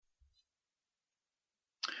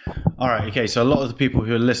All right. Okay. So a lot of the people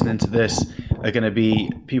who are listening to this are going to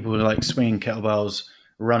be people who are like swinging kettlebells,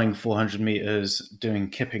 running 400 meters, doing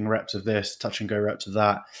kipping reps of this, touch and go reps of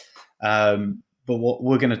that. But what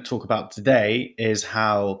we're going to talk about today is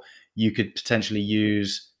how you could potentially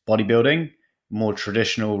use bodybuilding, more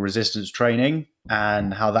traditional resistance training,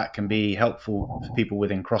 and how that can be helpful for people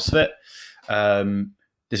within CrossFit.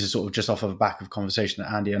 This is sort of just off of the back of conversation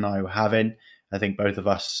that Andy and I were having. I think both of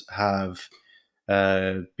us have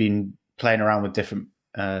been playing around with different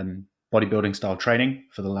bodybuilding style training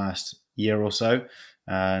for the last year or so.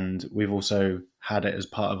 And we've also had it as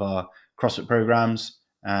part of our CrossFit programs.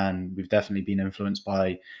 And we've definitely been influenced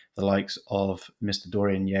by the likes of Mr.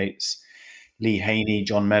 Dorian Yates, Lee Haney,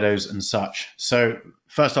 John Meadows, and such. So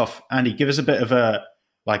first off, Andy, give us a bit of a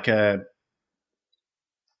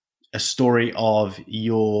story of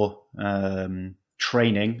your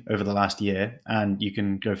training over the last year, and you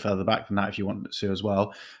can go further back than that if you want to as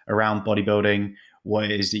well, around bodybuilding, what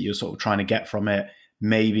it is that you're sort of trying to get from it,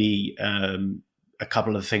 maybe a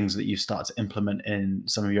couple of things that you've started to implement in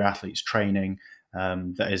some of your athletes' training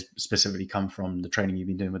that has specifically come from the training you've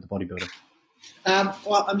been doing with the bodybuilder.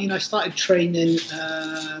 Well, I mean, I started training,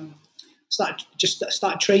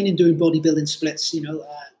 started training doing bodybuilding splits.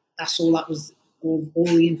 That's all that was, all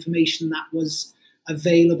the information that was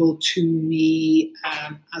available to me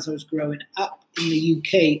as I was growing up in the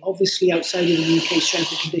UK. Obviously, outside of the UK,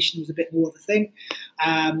 strength and conditioning was a bit more of a thing.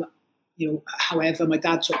 However, my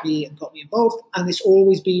dad took me and got me involved, and it's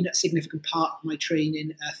always been a significant part of my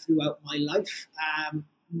training throughout my life,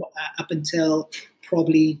 up until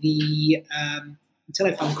probably until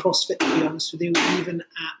I found CrossFit, to be honest with you. Even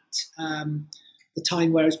at the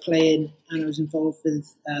time where I was playing and I was involved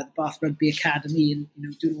with the Bath Rugby Academy and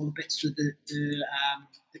doing all the bits with the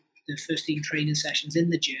first team training sessions in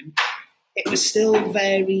the gym, it was still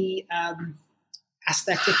very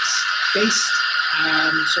aesthetics based.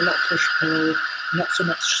 So a lot of push-pull, not so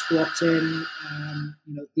much squatting.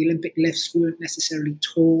 The Olympic lifts weren't necessarily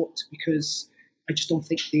taught because I just don't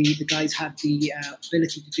think the guys had the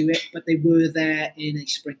ability to do it, but they were there in a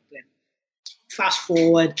sprinkling. Fast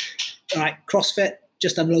forward, all right, CrossFit,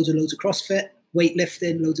 just done loads and loads of CrossFit,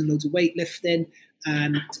 weightlifting, loads and loads of weightlifting,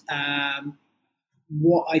 and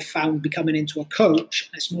what I found becoming into a coach,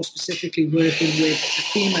 and it's more specifically working with the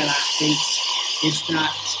female athletes, is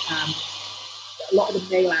that a lot of the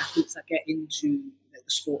male athletes that get into the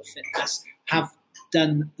sport of fitness have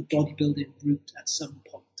done the bodybuilding route at some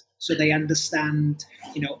point. So they understand,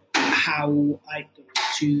 how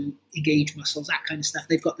to engage muscles, that kind of stuff.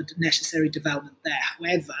 They've got the necessary development there.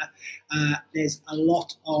 However, there's a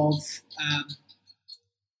lot of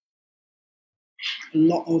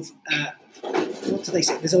what do they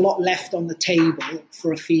say? There's a lot left on the table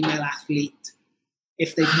for a female athlete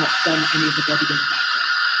if they've not done any of the bodybuilding background.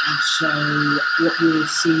 And so what you'll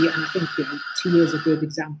see, and I think Tia is a good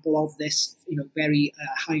example of this, very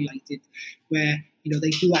highlighted, where they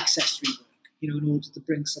do accessory work, in order to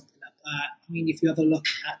bring something up. If you have a look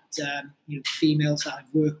at females that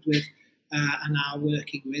I've worked with and are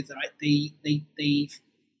working with, right, they've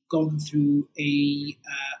gone through a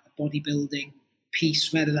bodybuilding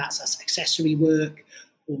piece, whether that's accessory work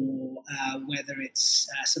or whether it's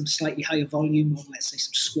some slightly higher volume of, let's say,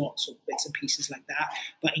 some squats or bits and pieces like that,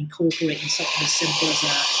 but incorporating something as simple as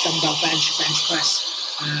a dumbbell bench press,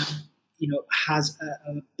 has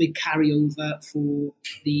a big carryover for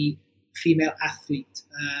the female athlete,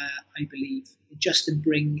 I believe, just in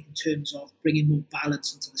terms of bringing more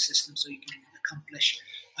balance into the system so you can accomplish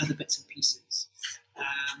other bits and pieces.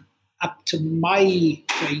 Up to my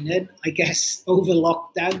training, I guess, over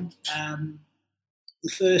lockdown, the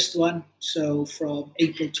first one, so from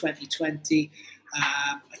April 2020,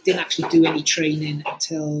 I didn't actually do any training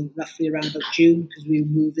until roughly around about June because we were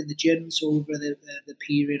moving the gym. So over the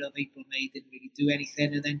period of April, May, didn't really do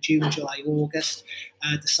anything. And then June, July, August,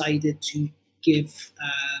 decided to give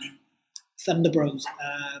Thunder Bros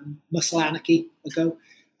Muscle Anarchy a go.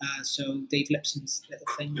 So Dave Lipson's little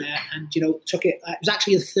thing there, and took it. It was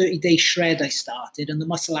actually a 30-day shred I started, and the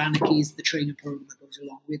Muscle Anarchy is the training program that goes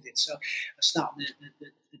along with it. So I started the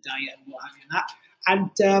diet and what have you, and that.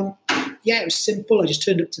 And it was simple. I just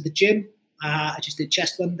turned up to the gym. I just did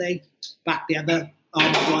chest one day, back the other,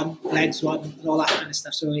 arms one, legs one, and all that kind of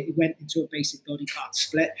stuff. So it went into a basic body part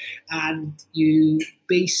split, and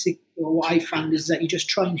what I found is that you just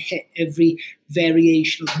try and hit every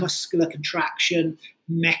variation of muscular contraction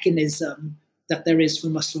mechanism that there is for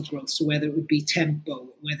muscle growth. So whether it would be tempo,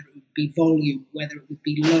 whether it would be volume, whether it would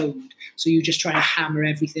be load. So you just try to hammer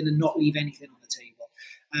everything and not leave anything on the table.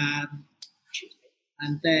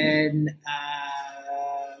 And then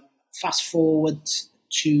fast forward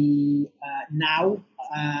to now,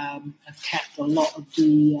 I've kept a lot of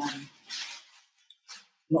the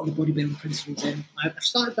bodybuilding principles in. I've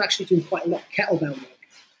started actually doing quite a lot of kettlebell work.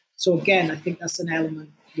 So again, I think that's an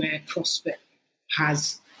element where CrossFit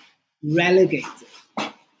has relegated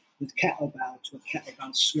with kettlebell to a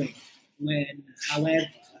kettlebell swing, when, however,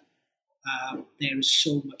 there is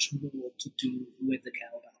so much more to do with the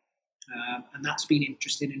kettlebell. And that's been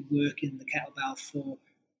interesting in working the kettlebell for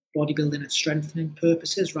bodybuilding and strengthening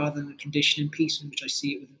purposes rather than the conditioning piece, in which I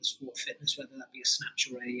see it within the sport of fitness, whether that be a snatch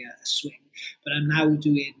or a swing. But I'm now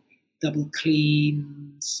doing double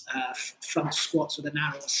cleans, front squats with a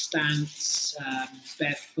narrower stance,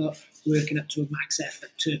 barefoot, working up to a max effort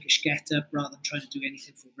Turkish get-up rather than trying to do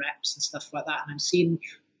anything for reps and stuff like that. And I'm seeing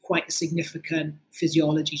quite a significant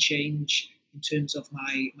physiology change in terms of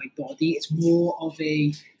my body. It's more of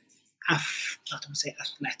a, I don't want to say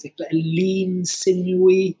athletic, but a lean,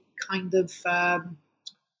 sinewy kind of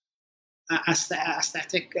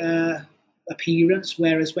aesthetic appearance.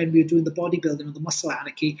 Whereas when we were doing the bodybuilding or the muscle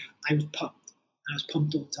anarchy, I was pumped. I was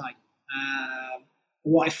pumped all the time.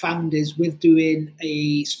 What I found is with doing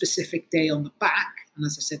a specific day on the back, and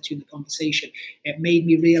as I said to you in the conversation, it made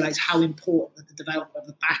me realize how important the development of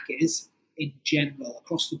the back is in general,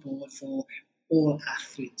 across the board for all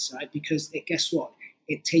athletes, right? Because guess what?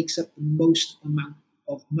 It takes up the most amount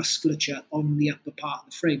of musculature on the upper part of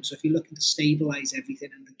the frame. So if you're looking to stabilize everything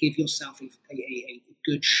and to give yourself a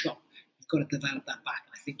good shot, you've got to develop that back.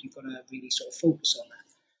 And I think you've got to really sort of focus on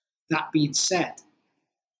that. That being said,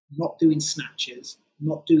 not doing snatches,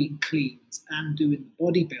 not doing cleans, and doing the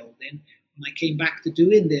bodybuilding, when I came back to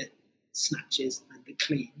doing the snatches and the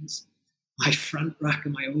cleans, my front rack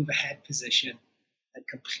and my overhead position had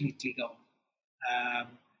completely gone.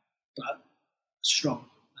 But strong,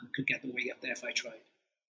 and could get the weight up there if I tried.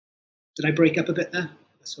 Did I break up a bit there?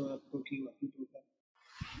 I saw I broke you up. You broke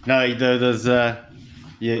up. No, there's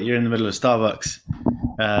you're in the middle of Starbucks.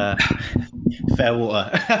 Fair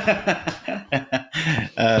water.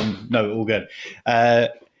 No, all good.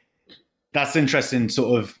 That's interesting.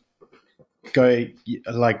 Sort of going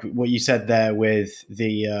like what you said there with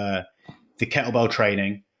the kettlebell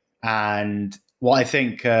training, and what I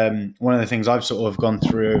think one of the things I've sort of gone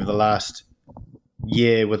through over the last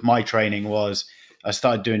year with my training was I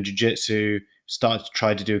started doing jiu-jitsu, started to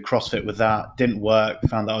try to do CrossFit with that, didn't work,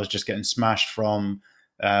 found that I was just getting smashed from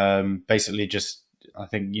basically just, I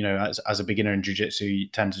think, you know, as a beginner in jiu-jitsu, you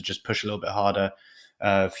tend to just push a little bit harder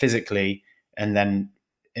physically, and then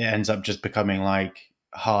it ends up just becoming like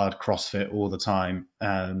hard CrossFit all the time.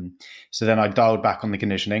 So then I dialed back on the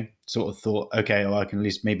conditioning, sort of thought, okay, well, I can at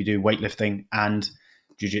least maybe do weightlifting and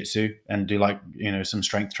jiu-jitsu and do like, you know, some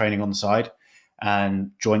strength training on the side. And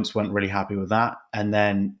joints weren't really happy with that. And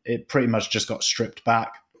then it pretty much just got stripped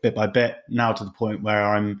back bit by bit, now to the point where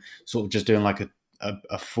I'm sort of just doing like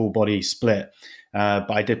a full body split. But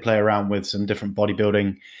I did play around with some different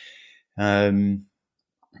bodybuilding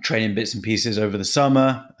training bits and pieces over the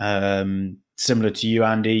summer. Similar to you,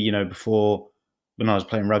 Andy, you know, before when I was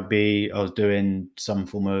playing rugby, I was doing some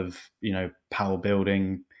form of, you know, power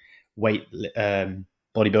building, weight,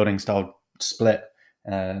 bodybuilding style split.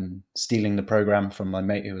 Stealing the program from my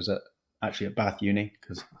mate who was actually at Bath Uni,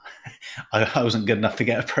 because I wasn't good enough to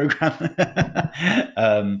get a program.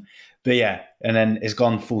 But yeah, and then it's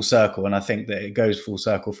gone full circle, and I think that it goes full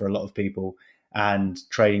circle for a lot of people, and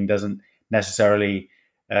training doesn't necessarily,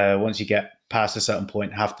 once you get past a certain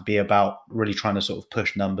point, have to be about really trying to sort of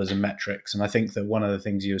push numbers and metrics. And I think that one of the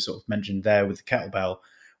things you sort of mentioned there with the kettlebell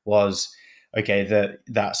was, okay,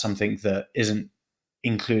 that's something that isn't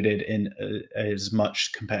included in as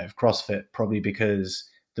much competitive CrossFit, probably because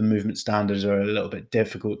the movement standards are a little bit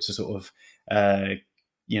difficult to sort of,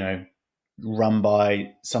 you know, run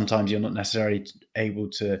by. Sometimes you're not necessarily able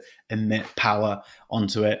to emit power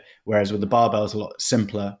onto it, whereas with the barbell it's a lot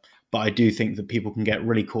simpler. But I do think that people can get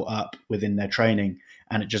really caught up within their training,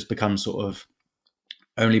 and it just becomes sort of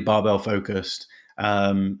only barbell focused,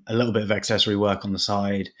 a little bit of accessory work on the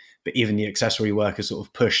side, but even the accessory work is sort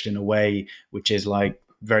of pushed in a way which is like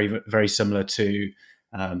very, very similar to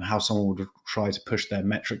how someone would try to push their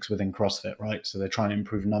metrics within CrossFit, right? So they're trying to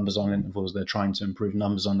improve numbers on intervals, they're trying to improve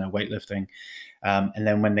numbers on their weightlifting. And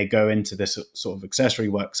then when they go into this sort of accessory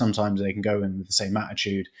work, sometimes they can go in with the same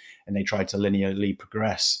attitude and they try to linearly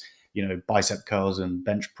progress, you know, bicep curls and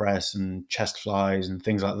bench press and chest flies and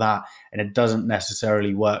things like that. And it doesn't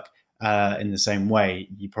necessarily work in the same way.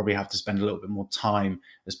 You probably have to spend a little bit more time,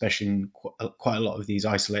 especially in quite a lot of these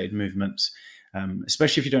isolated movements,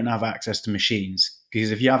 especially if you don't have access to machines. Because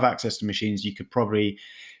if you have access to machines, you could probably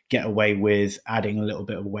get away with adding a little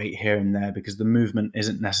bit of weight here and there, because the movement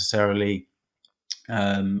isn't necessarily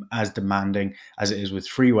as demanding as it is with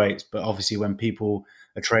free weights. But obviously, when people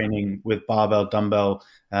are training with barbell, dumbbell,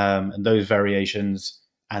 and those variations,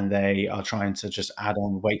 and they are trying to just add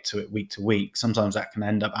on weight to week, sometimes that can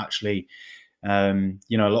end up actually, a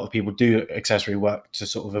lot of people do accessory work to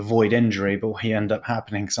sort of avoid injury, but what end up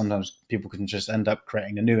happening, sometimes people can just end up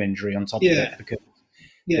creating a new injury on top of it because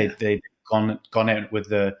they've gone in with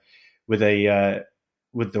the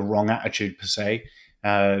wrong attitude per se.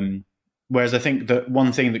 Whereas I think that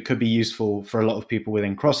one thing that could be useful for a lot of people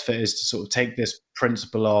within CrossFit is to sort of take this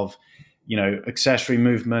principle of, accessory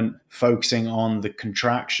movement, focusing on the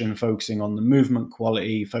contraction, focusing on the movement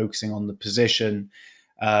quality, focusing on the position,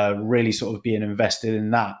 really sort of being invested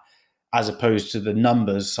in that, as opposed to the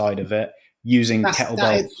numbers side of it, using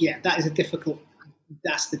kettlebells.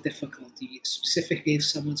 That's the difficulty, specifically if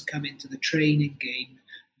someone's come into the training game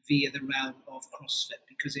via the realm of CrossFit,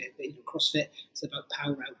 because CrossFit is about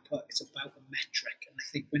power output, it's about a metric. And I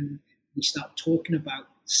think when we start talking about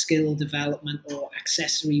skill development or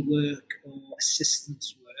accessory work or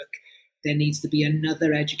assistance work, there needs to be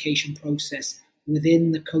another education process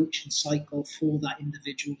within the coaching cycle for that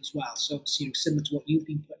individual as well. So similar to what you've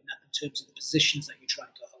been putting up in terms of the positions that you're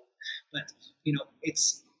trying to hold. But,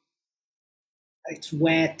 it's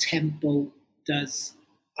where tempo does,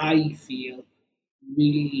 I feel,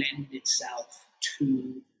 really lend itself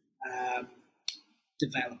to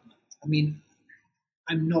development. I mean,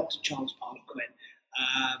 I'm not Charles Poliquin.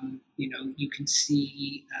 You can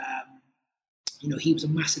see, he was a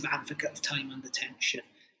massive advocate of time under tension.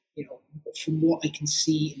 From what I can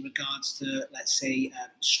see in regards to, let's say,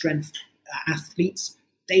 strength athletes,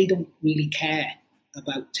 they don't really care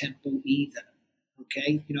about tempo either.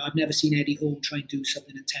 Okay, I've never seen Eddie Hall try and do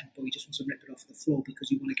something in tempo. He just wants to rip it off the floor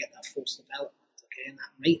because you want to get that force development. Okay, and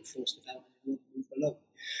that rate force development will move below.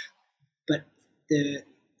 But the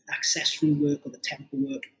accessory work or the tempo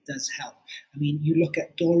work does help. I mean, you look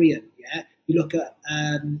at Dorian, yeah. You look at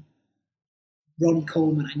Ron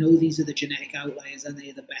Coleman. I know these are the genetic outliers and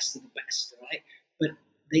they're the best of the best, right? But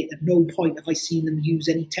at no point have I seen them use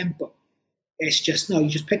any tempo. It's just, no, you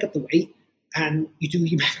just pick up the weight and you do,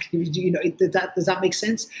 does that make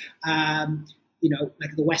sense?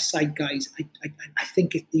 Like the West Side guys, I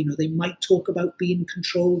think they might talk about being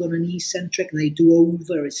controlled on an eccentric, and they do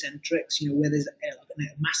over eccentrics, where there's a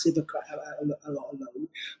massive a lot of load,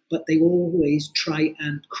 but they always try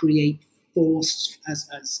and create force as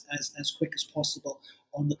quick as possible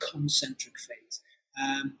on the concentric phase.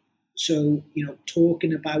 So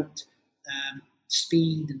talking about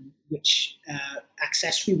speed and which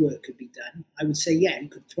accessory work could be done, I would say, you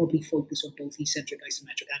could probably focus on both eccentric,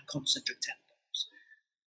 isometric, and concentric tempos.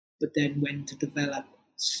 But then when to develop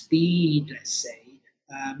speed, let's say,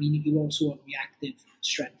 you also want reactive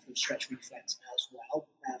strength and stretch reflex as well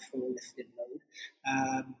for lifting load.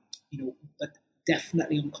 But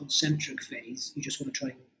definitely on concentric phase, you just want to try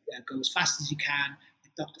and go as fast as you can.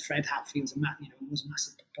 Like Dr. Fred Hatfield's was a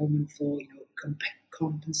massive proponent for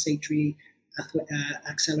compensatory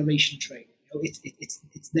acceleration training.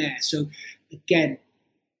 It's there. So again,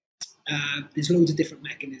 there's loads of different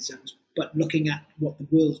mechanisms, but looking at what the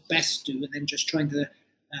world's best do and then just trying to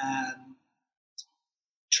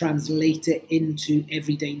translate it into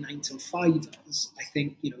everyday 9 till 5ers, I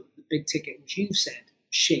think, the big ticket, which you've said,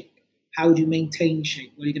 shape. How do you maintain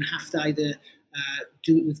shape? Well, you're going to have to either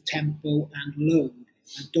do it with tempo and load,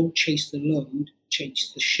 and don't chase the load,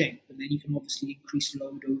 chase the shape, and then you can obviously increase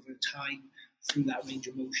load over time through that range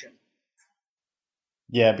of motion.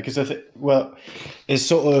 Yeah, because it's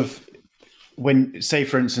sort of when, say,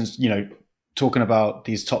 for instance, talking about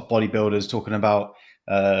these top bodybuilders, talking about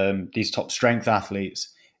these top strength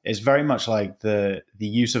athletes, it's very much like the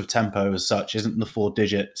use of tempo as such isn't the 4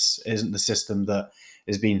 digits, isn't the system that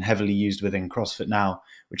is being heavily used within CrossFit now,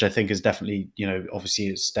 which I think is definitely, obviously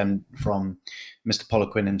it's stemmed from Mr.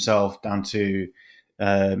 Poliquin himself down to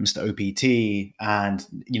Mr. OPT, and,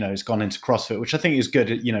 it's gone into CrossFit, which I think is good.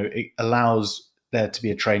 It allows there to be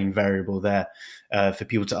a training variable there for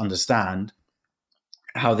people to understand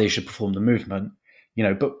how they should perform the movement,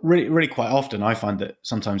 but really, really quite often I find that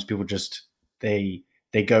sometimes people just, they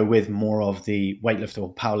go with more of the weightlifter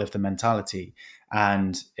or powerlifter mentality.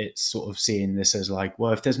 And it's sort of seeing this as like,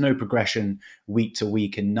 well, if there's no progression week to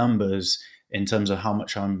week in numbers in terms of how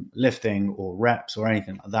much I'm lifting or reps or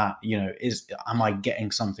anything like that, am I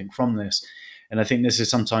getting something from this? And I think this is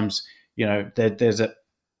sometimes, there's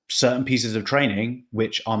certain pieces of training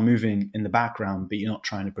which are moving in the background, but you're not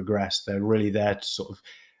trying to progress. They're really there to sort of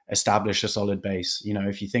establish a solid base.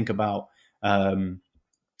 If you think about, some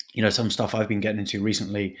stuff I've been getting into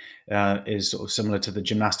recently is sort of similar to the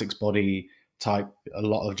gymnastics body type, a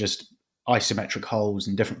lot of just isometric holds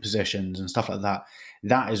in different positions and stuff like that.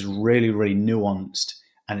 That is really, really nuanced,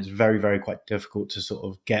 and it's very, very quite difficult to sort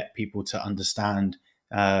of get people to understand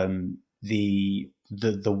the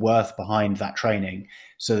worth behind that training,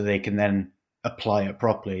 so that they can then apply it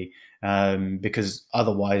properly. Because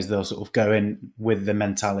otherwise, they'll sort of go in with the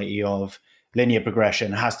mentality of linear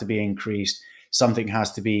progression has to be increased, something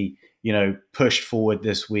has to be pushed forward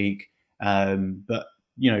this week. But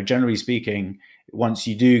generally speaking, once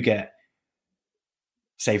you do get,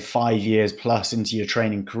 say, 5 years plus into your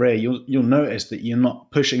training career, you'll notice that you're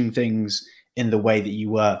not pushing things in the way that you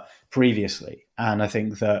were previously. And I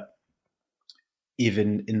think that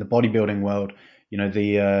even in the bodybuilding world,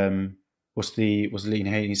 the what's Lee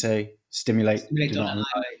Haney say? Stimulate, do not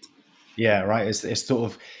annihilate. Yeah, right. It's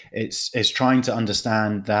sort of it's trying to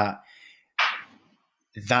understand that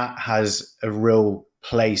has a real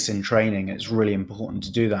place in training. It's really important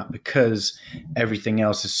to do that, because everything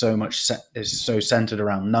else is so centered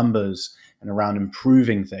around numbers and around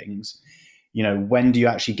improving things. When do you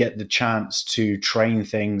actually get the chance to train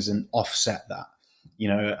things and offset that?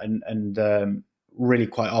 And really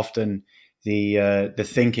quite often the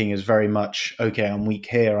thinking is very much, okay, I'm weak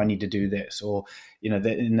here, I need to do this, or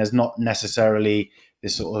and there's not necessarily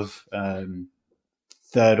this sort of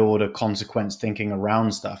third order consequence thinking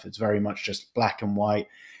around stuff. It's very much just black and white.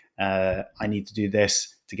 I need to do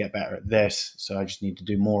this to get better at this, so I just need to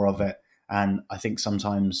do more of it. And I think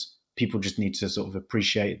sometimes people just need to sort of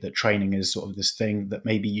appreciate that training is sort of this thing that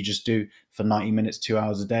maybe you just do for 90 minutes, 2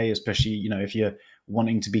 hours a day, especially, if you're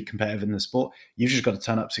wanting to be competitive in the sport. You've just got to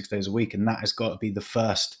turn up 6 days a week, and that has got to be the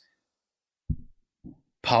first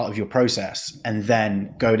part of your process. And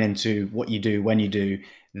then going into what you do when you do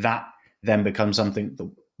that, then becomes something that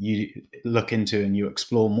you look into and you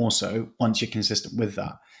explore more so once you're consistent with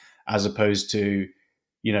that, as opposed to,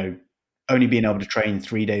 only being able to train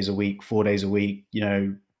 3 days a week, 4 days a week,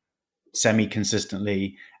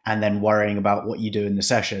 semi-consistently, and then worrying about what you do in the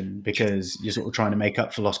session because you're sort of trying to make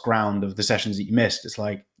up for lost ground of the sessions that you missed. It's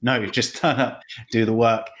like, no, just turn up, do the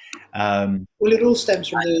work. Well, it all stems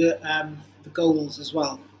from the goals as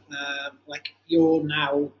well. Like, you're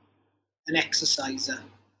now an exerciser,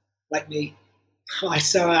 like me.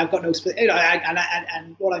 So I've got no,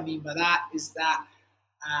 and what I mean by that is that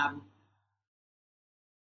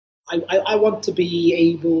I want to be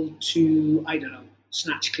able to, I don't know,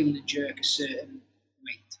 snatch, clean and jerk a certain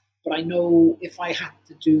weight. But I know if I had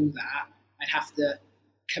to do that, I'd have to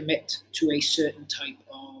commit to a certain type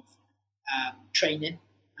of training.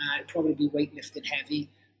 It'd probably be weightlifting heavy.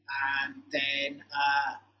 And then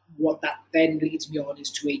what that then leads me on is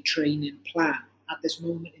to a training plan. At this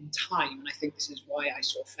moment in time, and I think this is why I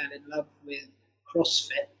sort of fell in love with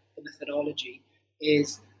CrossFit, the methodology,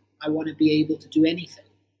 is I want to be able to do anything.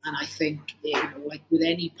 And I think, like with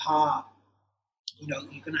any part, you're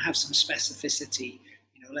going to have some specificity,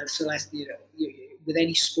 with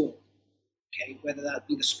any sport, okay, whether that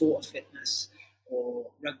be the sport of fitness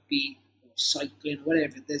or rugby or cycling or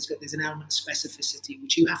whatever, there's an element of specificity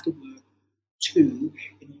which you have to work to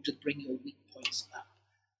in order to bring your weak points up.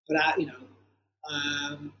 But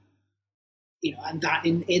and that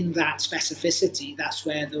in that specificity, that's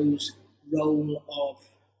where those role of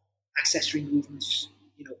accessory movements,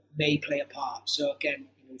 may play a part. So again,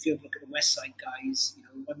 if you look at the West Side guys,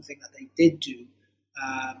 one thing that they did do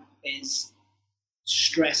is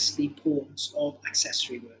stress the importance of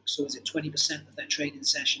accessory work. So is it 20% of their training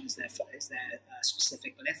session is their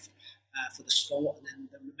specific lift for the sport, and then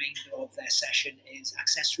the remainder of their session is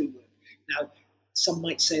accessory work. Now, some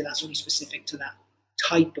might say that's only specific to that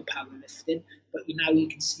type of powerlifting, but now you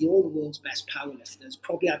can see all the world's best powerlifters.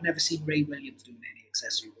 Probably I've never seen Ray Williams doing any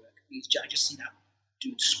accessory work. I just see that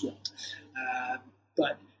dude squat.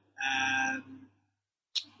 And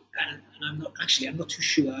I'm not too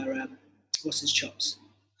sure. What's his chops?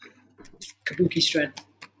 Kabuki strength.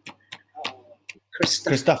 Chris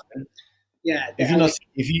Duffin. Yeah.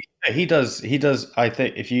 He does. I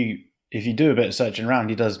think if you do a bit of searching around,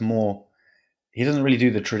 he does more. He doesn't really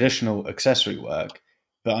do the traditional accessory work,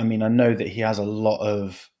 but I mean, I know that he has a lot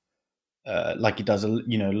of, like he does,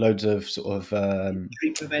 loads of sort of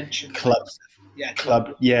prevention club.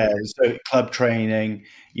 So club training,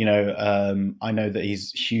 I know that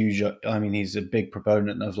he's huge. I mean, he's a big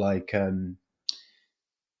proponent of like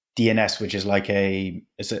DNS, which is like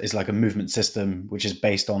it's like a movement system, which is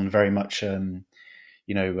based on very much,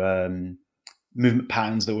 movement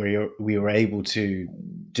patterns that we were able to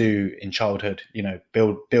do in childhood.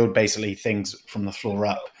 Build basically things from the floor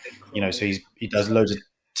up. So he does loads of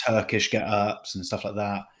Turkish get-ups and stuff like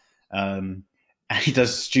that. And he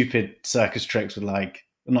does stupid circus tricks with like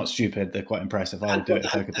not stupid. They're quite impressive. I would do it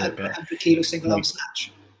if I could do it. 100 kilo single arm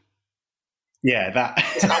snatch. Yeah, that.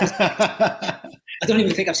 I don't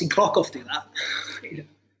even think I've seen Klokoff do that. Yeah.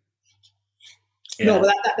 No,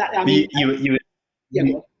 but that I mean,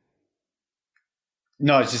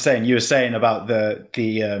 no, I was just saying. You were saying about the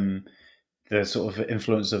sort of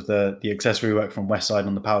influence of the accessory work from Westside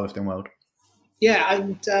on the powerlifting world. Yeah,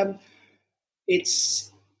 and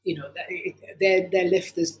it's their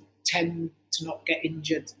lifters tend to not get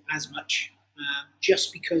injured as much,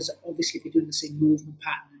 just because obviously if you're doing the same movement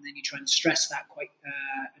pattern and then you try and stress that quite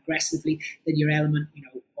aggressively, then your element,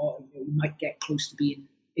 or you might get close to being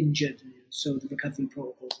injured. So the recovery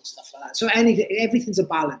protocols and stuff like that. So everything's a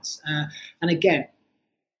balance. And again,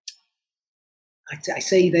 I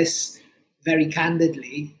say this very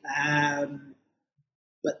candidly,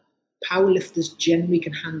 but powerlifters generally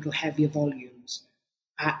can handle heavier volumes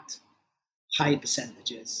at higher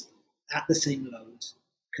percentages, at the same loads,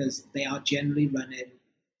 because they are generally running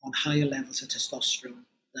on higher levels of testosterone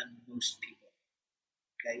than most people.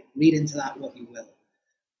 Okay, read into that what you will.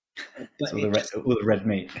 But so all the red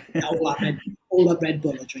meat, all that Red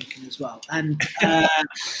Bull are drinking as well, and but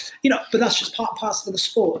that's just part and parcel of the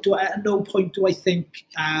sport. At no point do I think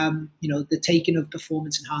the taking of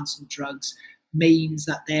performance enhancing drugs means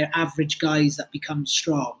that they're average guys that become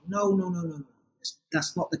strong. No.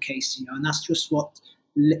 That's not the case, and that's just what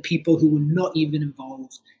people who were not even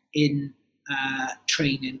involved in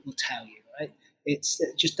training will tell you. Right? It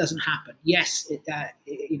just doesn't happen. Yes,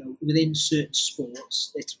 within certain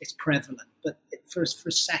sports, it's prevalent. But for a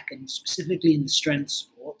second, specifically in the strength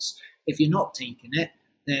sports, if you're not taking it,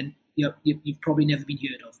 then you've probably never been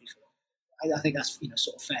heard of before. I think that's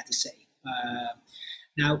sort of fair to say.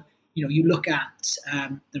 Now, you look at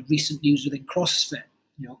the recent news within CrossFit.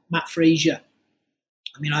 Matt Fraser.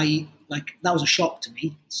 I mean, that was a shock to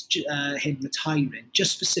me. Him retiring,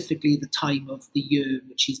 just specifically the time of the year in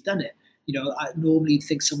which he's done it. I normally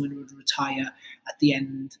think someone would retire at the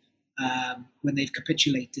end when they've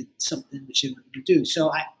capitulated something which they wanted to do.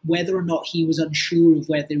 So whether or not he was unsure of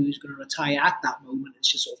whether he was going to retire at that moment,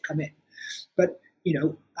 it's just sort of come in. But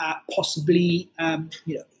possibly,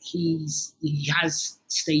 he has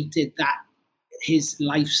stated that his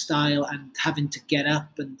lifestyle and having to get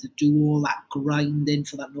up and to do all that grinding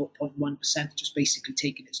for that 0.1% just basically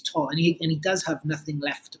taking its toll. And he does have nothing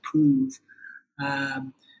left to prove.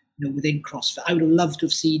 Within CrossFit, I would have loved to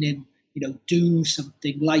have seen him, do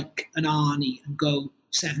something like an Arnie and go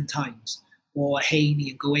 7 times, or a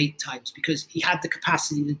Haney and go 8 times, because he had the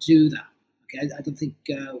capacity to do that. Okay, I don't think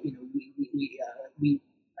I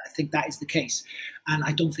think that is the case, and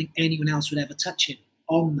I don't think anyone else would ever touch him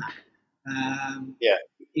on that.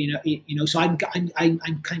 So I'm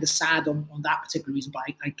kind of sad on that particular reason, but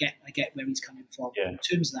I get where he's coming from in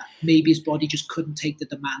terms of that. Maybe his body just couldn't take the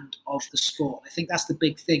demand of the sport. I think that's the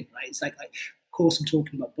big thing, right? It's like, of course, I'm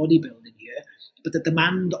talking about bodybuilding here, but the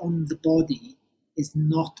demand on the body is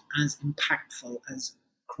not as impactful as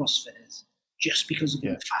CrossFit is, just because of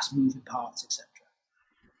the fast moving parts, etc.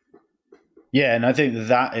 Yeah, and I think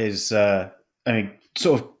that is,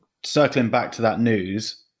 sort of circling back to that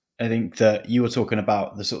news. I think that you were talking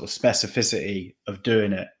about the sort of specificity of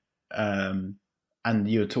doing it, and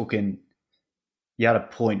you had a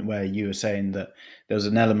point where you were saying that there was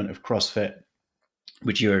an element of CrossFit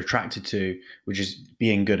which you were attracted to, which is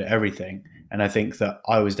being good at everything. And I think that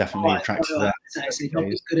I was definitely attracted to that. Not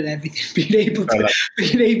being good at everything, being able to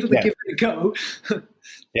give it a go.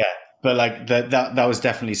 Yeah, but like that was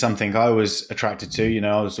definitely something I was attracted to.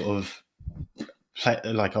 I was sort of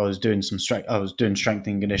I was doing strength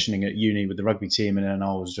and conditioning at uni with the rugby team, and then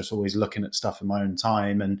I was just always looking at stuff in my own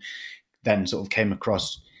time, and then sort of came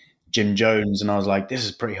across Jim Jones, and I was like, this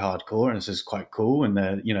is pretty hardcore and this is quite cool, and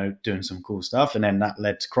they're doing some cool stuff, and then that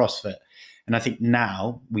led to CrossFit. And I think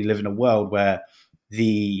now we live in a world where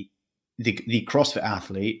the CrossFit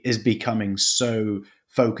athlete is becoming so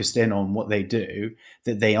focused in on what they do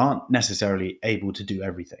that they aren't necessarily able to do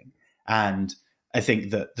everything. And I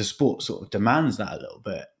think that the sport sort of demands that a little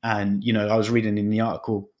bit. And, I was reading in the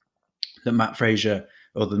article that Matt Fraser,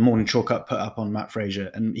 or the Morning Shortcut, put up on Matt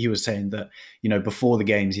Fraser, and he was saying that, before the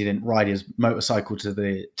games, he didn't ride his motorcycle to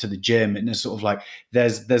the gym. And it's sort of like,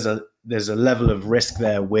 there's a level of risk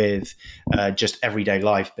there with just everyday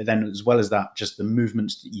life. But then as well as that, just the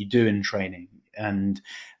movements that you do in training and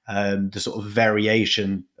the sort of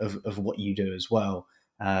variation of what you do as well.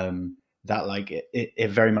 That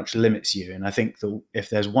it very much limits you. And I think that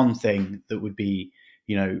if there's one thing that would be,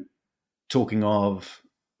 talking of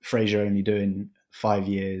Fraser only doing 5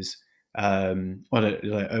 years, only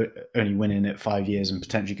winning it 5 years and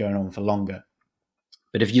potentially going on for longer,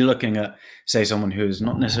 But if you're looking at, say, someone who is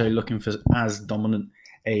not necessarily looking for as dominant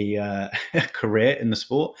a career in the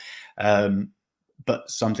sport, but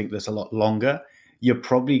something that's a lot longer, you're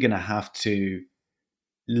probably going to have to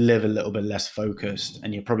live a little bit less focused,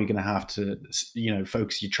 and you're probably going to have to,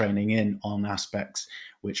 focus your training in on aspects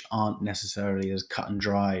which aren't necessarily as cut and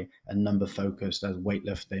dry and number focused as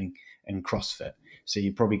weightlifting and CrossFit. So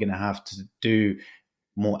you're probably going to have to do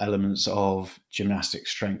more elements of gymnastic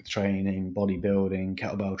strength training, bodybuilding,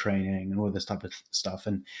 kettlebell training, and all this type of stuff.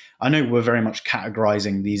 And I know we're very much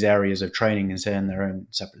categorizing these areas of training and saying their own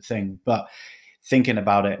separate thing, but thinking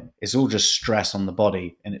about it, it's all just stress on the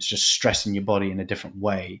body, and it's just stressing your body in a different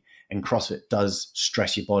way. And CrossFit does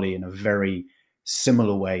stress your body in a very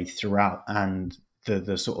similar way throughout. And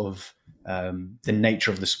the sort of the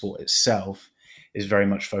nature of the sport itself is very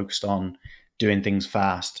much focused on doing things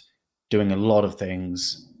fast, doing a lot of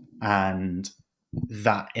things, and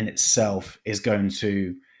that in itself is going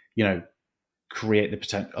to,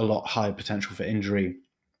 create a lot higher potential for injury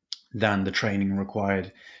than the training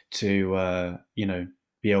required to,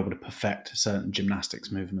 be able to perfect certain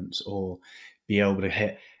gymnastics movements or be able to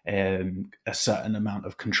hit a certain amount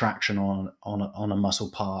of contraction on a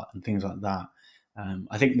muscle part and things like that.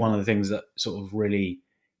 I think one of the things that sort of really,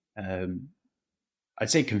 I'd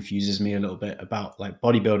say, confuses me a little bit about like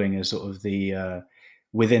bodybuilding is sort of the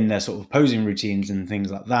within their sort of posing routines and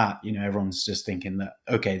things like that. Everyone's just thinking that,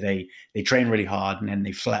 okay, they train really hard and then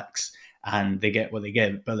they flex and they get what they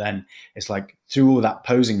get. But then it's like through all that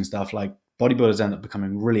posing stuff, like bodybuilders end up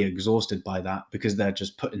becoming really exhausted by that because they're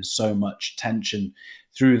just putting so much tension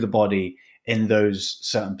through the body in those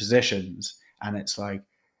certain positions. And it's like,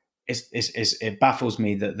 it baffles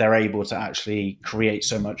me that they're able to actually create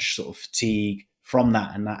so much sort of fatigue from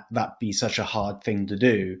that, and that be such a hard thing to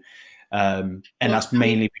do. And that's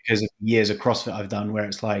mainly because of years of CrossFit I've done, where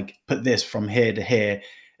it's like, put this from here to here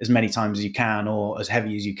as many times as you can, or as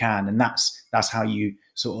heavy as you can. And that's how you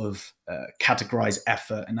sort of categorize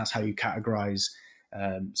effort, and that's how you categorize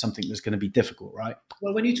something that's going to be difficult, right?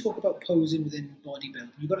 Well, when you talk about posing within bodybuilding,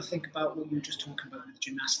 you've got to think about what you were just talking about with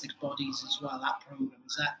gymnastics bodies as well. That program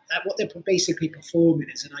is that what they're basically performing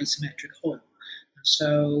is an isometric hold. And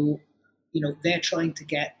so, they're trying to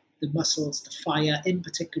get the muscles to fire in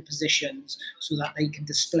particular positions so that they can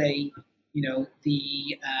display,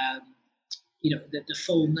 the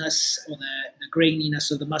fullness or the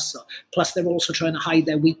graininess of the muscle. Plus, they're also trying to hide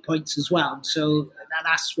their weak points as well. So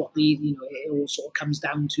that's what it all sort of comes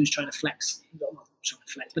down to, is trying to flex. Not trying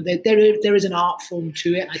to flex, but there is an art form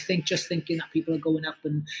to it. I think just thinking that people are going up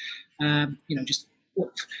and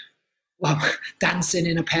dancing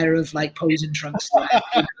in a pair of like posing trunks,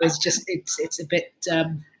 it's just it's a bit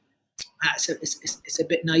it's a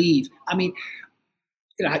bit naive. I mean,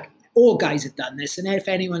 like all guys have done this, and if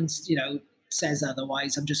anyone's says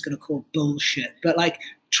otherwise, I'm just going to call bullshit. But like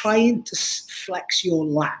trying to flex your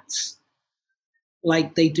lats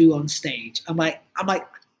like they do on stage, I'm like,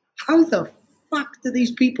 how the fuck do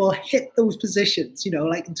these people hit those positions?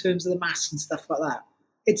 Like in terms of the mass and stuff like that.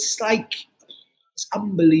 It's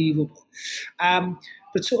unbelievable.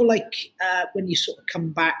 But sort of like when you sort of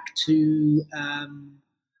come back to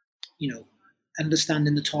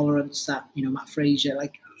understanding the tolerance that Matt Fraser,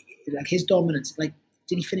 like his dominance, like.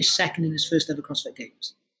 Did he finish second in his first ever CrossFit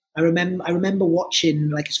Games? I remember watching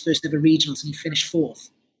like his first ever regionals, and he finished fourth.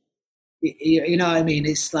 You know what I mean?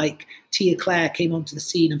 It's like Tia Claire came onto the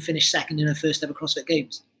scene and finished second in her first ever CrossFit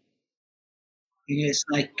Games. It's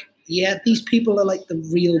like, yeah, these people are like the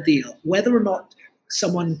real deal. Whether or not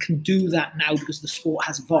someone can do that now because the sport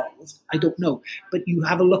has evolved, I don't know. But you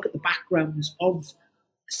have a look at the backgrounds of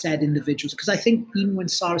said individuals, because I think even when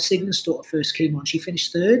Sarah Signestorter first came on, she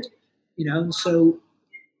finished third. And so.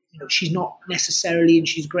 She's not necessarily, and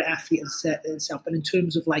she's a great athlete herself, but in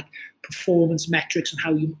terms of like performance metrics and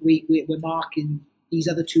how we're marking these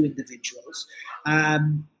other two individuals,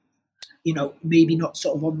 maybe not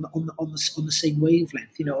sort of on the same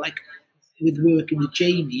wavelength. Like with working with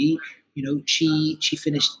Jamie, she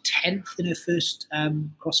finished 10th in her first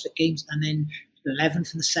CrossFit Games, and then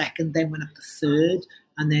 11th in the second, then went up to third.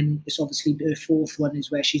 And then it's obviously her fourth one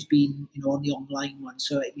is where she's been, on the online one.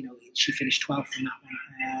 So, she finished 12th in that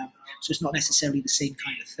one. So it's not necessarily the same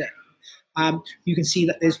kind of thing. You can see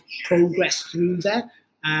that there's progress through there.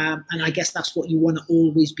 And I guess that's what you want to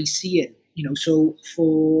always be seeing. So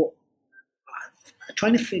for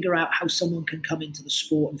trying to figure out how someone can come into the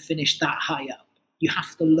sport and finish that high up, you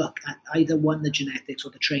have to look at either one, the genetics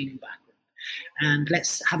or the training background. And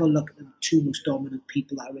let's have a look at the two most dominant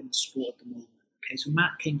people that are in the sport at the moment. Okay, so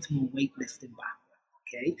Matt came from a weightlifting background.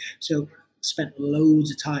 Okay, so spent loads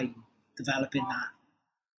of time developing that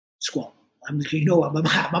squat. I'm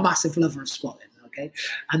a massive lover of squatting. Okay,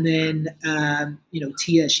 and then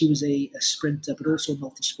Tia, she was a sprinter, but also a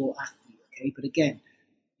multi-sport athlete. Okay, but again,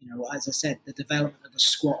 as I said, the development of the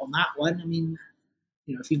squat on that one. I mean,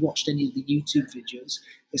 if you've watched any of the YouTube videos,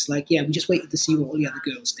 it's like, yeah, we just waited to see what all the other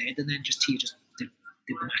girls did, and then Tia just did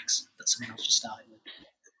the max that someone else just started with.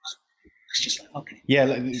 It's just like, okay.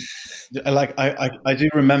 Yeah, I do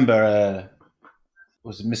remember.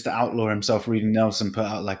 Was it Mr. Outlaw himself, Reading Nelson, put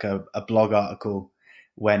out like a blog article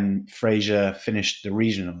when Fraser finished the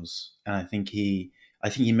regionals, and I think he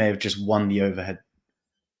may have just won the overhead.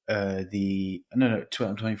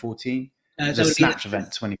 2014. It was a snatch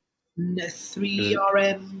event.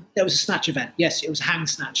 3RM. There was a snatch event. Yes, it was hang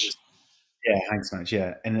snatch. Yeah, hang snatch.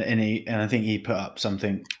 Yeah, and I think he put up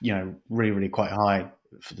something really, really quite high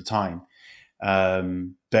for the time.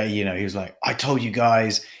 But he was like, I told you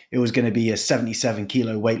guys it was going to be a 77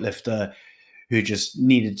 kilo weightlifter who just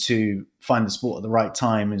needed to find the sport at the right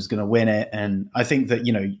time and is going to win it. And I think that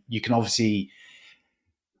you can obviously,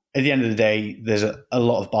 at the end of the day, there's a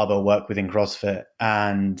lot of barbell work within CrossFit,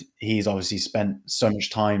 and he's obviously spent so much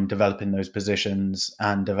time developing those positions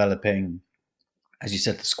and developing, as you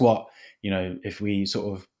said, the squat. If we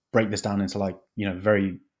sort of break this down into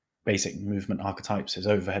very basic movement archetypes, his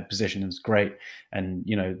overhead position is great, and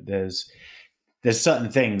there's certain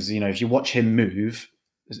things. If you watch him move,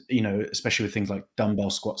 especially with things like dumbbell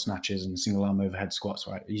squat snatches and single arm overhead squats,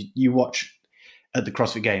 right? You watch at the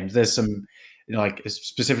CrossFit Games, there's some,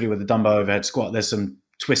 specifically with the dumbbell overhead squat, there's some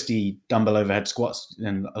twisty dumbbell overhead squats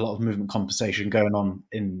and a lot of movement compensation going on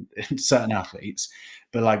in certain athletes.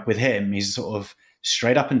 But with him, he's sort of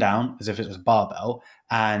straight up and down as if it was barbell,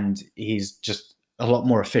 and he's just a lot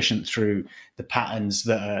more efficient through the patterns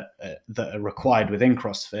that are required within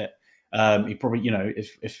CrossFit. He probably,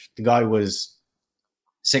 if the guy was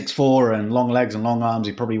 6'4" and long legs and long arms,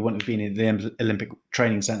 he probably wouldn't have been in the Olympic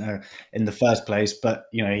Training Center in the first place. But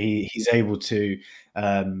he's able to,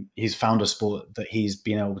 he's found a sport that he's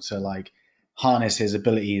been able to harness his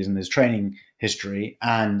abilities and his training history,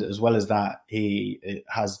 and as well as that, he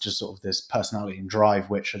has just sort of this personality and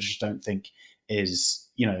drive, which I just don't think is,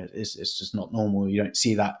 it's just not normal. You don't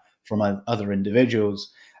see that from other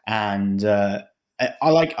individuals, and I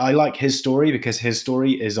like his story, because his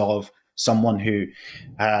story is of someone who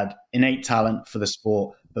had innate talent for the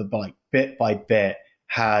sport, but bit by bit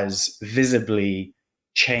has visibly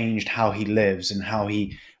changed how he lives and how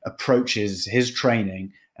he approaches his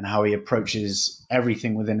training and how he approaches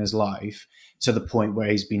everything within his life, to the point where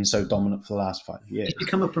he's been so dominant for the last 5 years. He's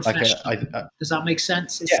become a professional. Does that make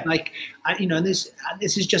sense? It's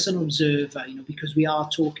this is just an observer, because we are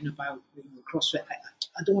talking about CrossFit.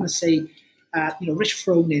 I don't want to say, Rich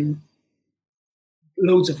Froning,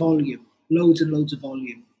 loads and loads of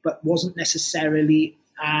volume, but wasn't necessarily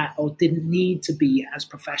or didn't need to be as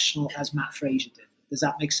professional as Matt Fraser did. Does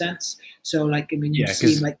that make sense? So, you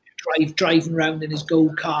see him driving around in his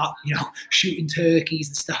go-kart, shooting turkeys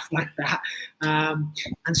and stuff like that.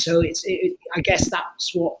 And so I guess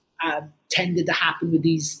that's what tended to happen with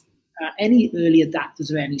these any early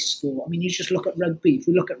adapters of any sport. I mean, you just look at rugby. If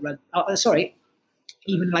we look at rugby,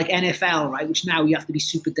 even NFL, right, which now you have to be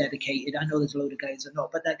super dedicated. I know there's a load of guys that are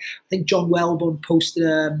not, but I think John Wellborn posted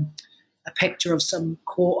a picture of some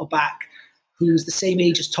quarterback who was the same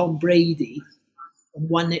age as Tom Brady and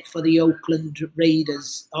won it for the Oakland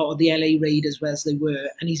Raiders, or the LA Raiders, as they were,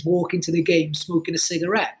 and he's walking to the game smoking a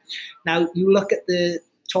cigarette. Now, you look at the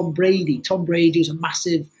Tom Brady. Tom Brady is a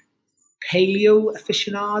massive paleo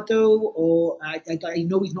aficionado, or I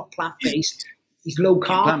know he's not plant-based. He's low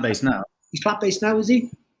carb. He's plant-based now. He's plant-based now, is he?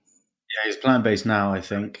 Yeah, he's plant-based now, I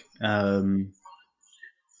think,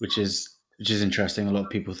 which is interesting. A lot of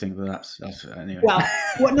people think that's anyway. Well,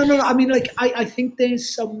 no. I mean, I think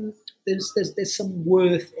there's some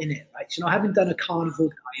worth in it, right? I haven't done a carnivore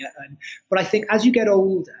diet, but I think as you get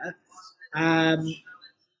older,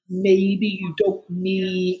 maybe you don't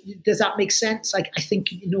need. Does that make sense? I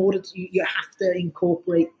think in order to, you have to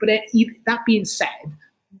incorporate. But that being said,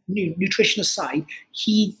 nutrition aside,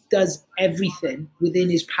 he does everything within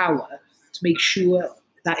his power to make sure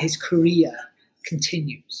that his career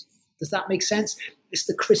continues. Does that make sense? It's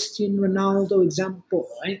the Cristiano Ronaldo example,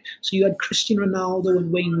 right? So you had Cristiano Ronaldo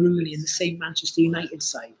and Wayne Rooney in the same Manchester United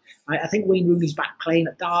side. Right? I think Wayne Rooney's back playing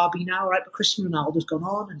at Derby now, right? But Cristiano Ronaldo's gone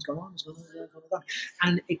on.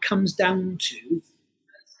 And it comes down to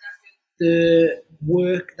the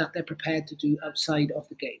work that they're prepared to do outside of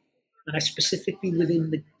the game. And I specifically within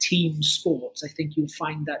the team sports, I think you'll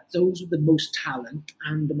find that those with the most talent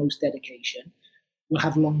and the most dedication will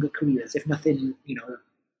have longer careers, if nothing,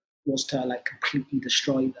 was to completely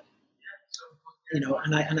destroy them.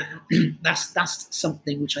 That's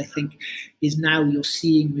something which I think is now you're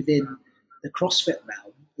seeing within the CrossFit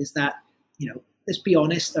realm, is that, let's be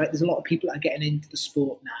honest, right, there's a lot of people that are getting into the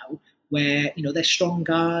sport now where, they're strong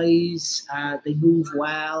guys, they move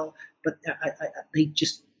well, but they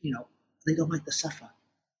just, they don't like to suffer.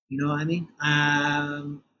 You know what I mean?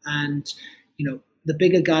 And, the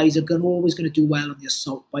bigger guys are always going to do well on the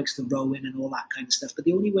assault bikes, the rowing and all that kind of stuff. But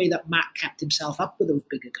the only way that Matt kept himself up with those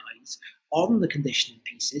bigger guys on the conditioning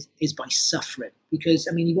pieces is by suffering. Because,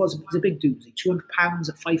 he's a big dude. He's 200 pounds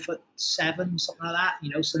at 5'7", something like that,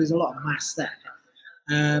 so there's a lot of mass there.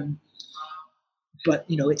 But,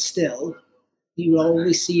 it's still, you will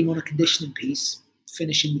always see him on a conditioning piece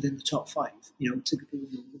finishing within the top 5,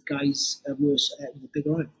 with guys worse,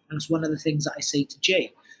 bigger on him. And it's one of the things that I say to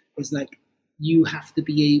Jay is like, you have to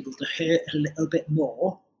be able to hurt a little bit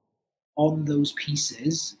more on those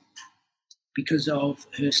pieces because of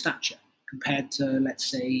her stature compared to, let's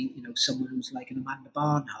say, someone who's like an Amanda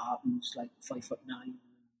Barnhart, who's like 5'9", long linear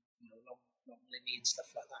and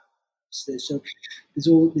stuff like that. So there's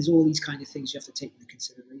all these kind of things you have to take into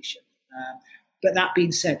consideration. But that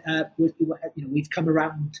being said, we've come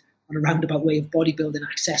around on a roundabout way of bodybuilding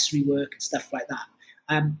accessory work and stuff like that.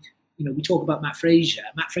 We talk about Matt Fraser.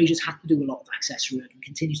 Matt Fraser's had to do a lot of accessory work and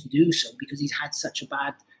continues to do so because he's had such a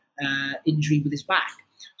bad injury with his back.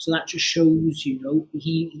 So that just shows, you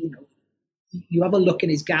have a look in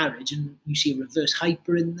his garage and you see a reverse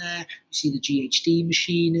hyper in there. You see the GHD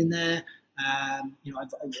machine in there.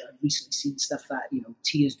 I've recently seen stuff that,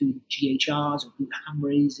 Tia's doing GHRs or ham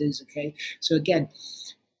raises. Okay. So again,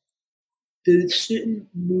 there's certain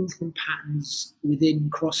movement patterns within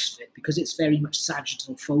CrossFit, because it's very much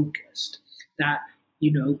sagittal focused, that,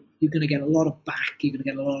 you're going to get a lot of back, you're going to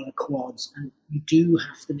get a lot of quads, and you do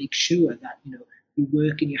have to make sure that, you're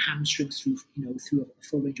working your hamstrings through a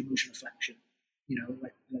full range of motion of flexion,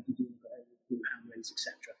 like you do with ham raise,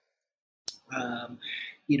 etc.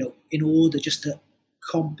 In order just to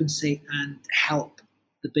compensate and help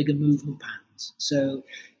the bigger movement patterns. So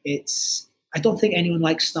I don't think anyone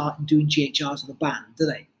likes starting doing GHRs with a band, do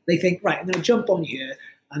they? They think, right, I'm going to jump on here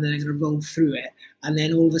and then I'm going to roll through it, and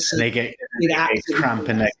then all of a sudden they get cramp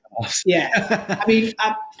in their calves. Yeah,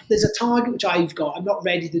 there's a target which I've got. I'm not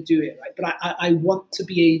ready to do it, right? But I want to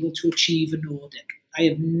be able to achieve a Nordic. I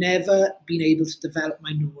have never been able to develop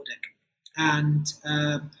my Nordic, and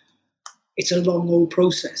it's a long old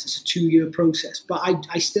process. It's a 2-year process, but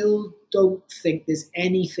I still don't think there's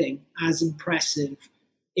anything as impressive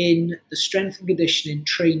in the strength and conditioning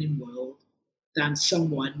training world than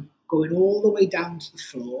someone going all the way down to the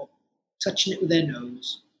floor, touching it with their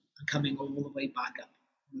nose, and coming all the way back up.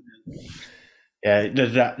 Yeah,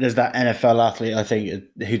 there's that NFL athlete, I think,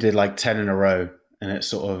 who did like 10 in a row, and it's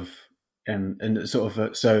sort of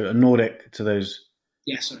so a Nordic to those.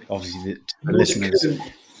 Yeah, sorry. Obviously, the listeners.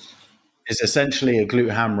 It's essentially a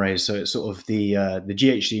glute ham raise, so it's sort of the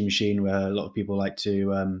GHD machine where a lot of people like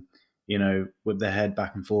to whip their head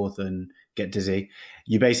back and forth and get dizzy.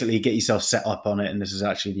 You basically get yourself set up on it, and this is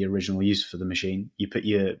actually the original use for the machine. You put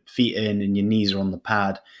your feet in and your knees are on the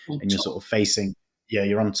pad, and you're sort of facing. Yeah,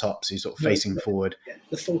 you're on top, so you're sort of facing forward. Yeah,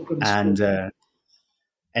 the fulcrum. And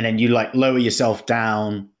then you like lower yourself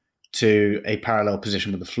down to a parallel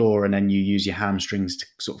position with the floor, and then you use your hamstrings to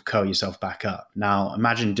sort of curl yourself back up. Now,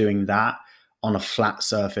 imagine doing that on a flat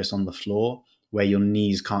surface on the floor where your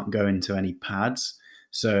knees can't go into any pads.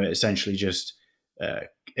 So essentially,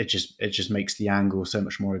 it just makes the angle so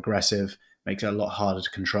much more aggressive, makes it a lot harder to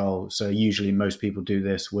control. So usually, most people do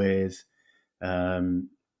this with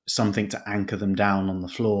something to anchor them down on the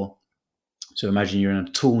floor. So imagine you're in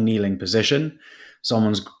a tall kneeling position.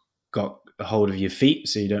 Someone's got a hold of your feet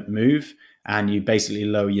so you don't move, and you basically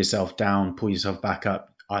lower yourself down, pull yourself back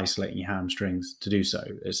up, isolating your hamstrings to do so.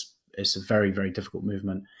 It's a very, very difficult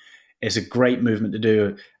movement. It's a great movement to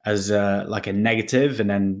do as like a negative, and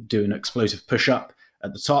then do an explosive push-up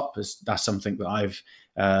at the top. That's something that I've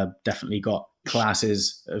definitely got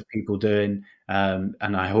classes of people doing, and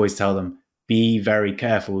I always tell them, be very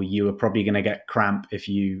careful. You are probably going to get cramp if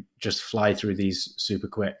you just fly through these super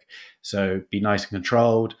quick. So be nice and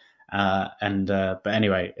controlled. But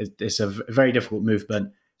anyway, it's a very difficult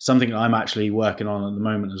movement. Something that I'm actually working on at the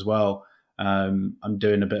moment as well. I'm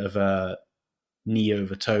doing a bit of a knee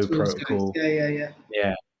over toe protocol.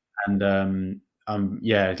 Yeah. And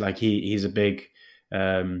like he's a big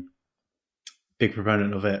proponent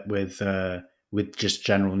of it with just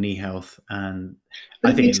general knee health, and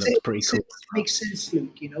I think it looks pretty cool. It makes sense,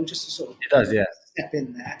 Luke. Just to sort of it does, yeah. Step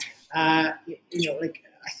in there. I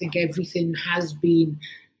think everything has been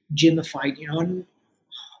gymified. And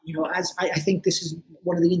as I think this is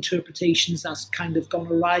one of the interpretations that's kind of gone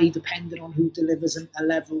awry, depending on who delivers a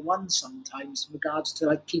level one sometimes in regards to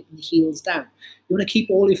like keeping the heels down. You want to keep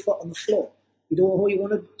all your foot on the floor. You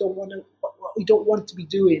don't want to be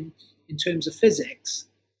doing in terms of physics,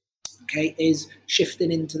 okay, is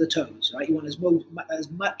shifting into the toes, right? You want as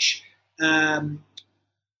much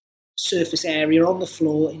surface area on the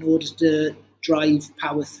floor in order to drive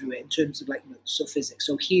power through it in terms of so physics.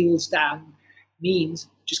 So heels down means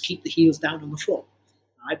just keep the heels down on the floor.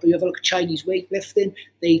 Right? But you have a look at Chinese weightlifting,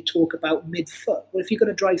 they talk about mid-foot. Well, if you're going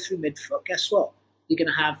to drive through mid-foot, guess what? You're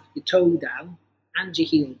going to have your toe down and your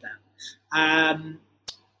heel down.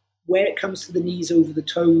 Where it comes to the knees over the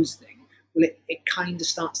toes thing, well, it kind of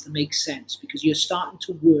starts to make sense because you're starting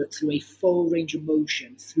to work through a full range of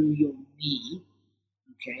motion through your knee,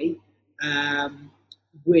 okay,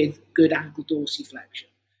 with good ankle dorsiflexion.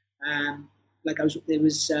 I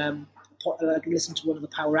listened to one of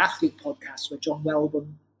the Power Athlete podcasts where John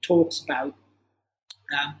Welbourn talks about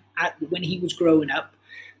when he was growing up,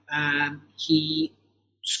 he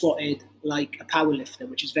squatted like a power lifter,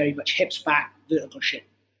 which is very much hips back, vertical shin.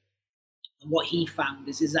 And what he found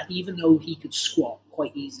is that even though he could squat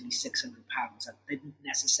quite easily 600 pounds, that didn't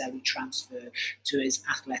necessarily transfer to his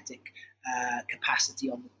athletic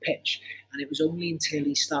capacity on the pitch. And it was only until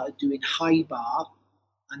he started doing high bar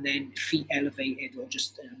and then feet elevated or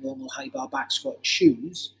just normal high bar back squat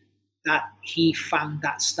shoes, that he found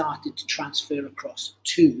that started to transfer across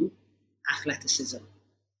to athleticism.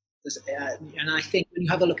 And I think when you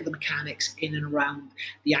have a look at the mechanics in and around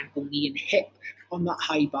the ankle, knee and hip on that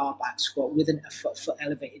high bar back squat with a foot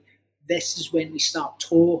elevated, this is when we start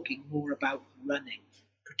talking more about running,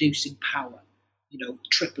 producing power,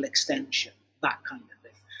 triple extension, that kind of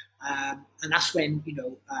thing. And that's when,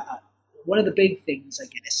 one of the big things, I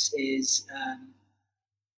guess, is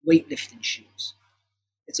weightlifting shoes.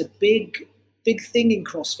 It's a big thing in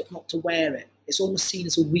CrossFit not to wear it. It's almost seen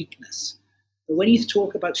as a weakness. But when you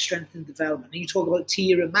talk about strength and development, and you talk about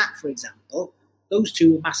Tia and Matt, for example, those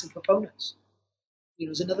two are massive proponents.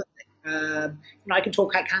 There's another thing. I can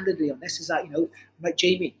talk quite candidly on this, is that, I'm like,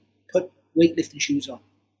 Jamie, put weightlifting shoes on.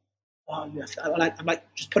 I'm like,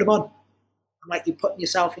 just put them on. I'm like, you're putting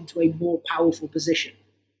yourself into a more powerful position.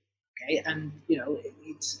 Okay, and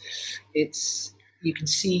it's you can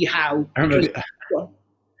see how. I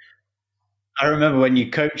remember when you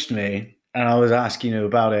coached me, and I was asking you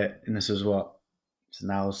about it, and this was it's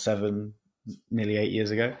now 7, nearly 8 years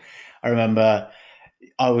ago. I remember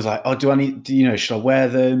I was like, "Oh, should I wear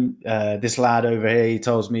them?" This lad over here, he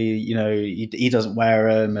tells me, he doesn't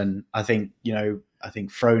wear them, and I think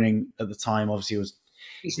Froning at the time obviously was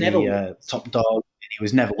the top dog, and he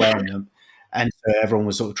was never wearing them. And so everyone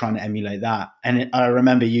was sort of trying to emulate that. And I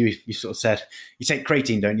remember you sort of said, "You take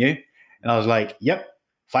creatine, don't you?" And I was like, "Yep,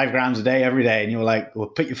 5 grams a day, every day." And you were like, "Well,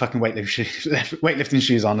 put your fucking weightlifting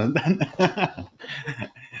shoes on."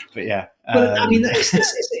 But yeah. Well, I mean,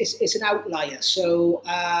 it's an outlier. So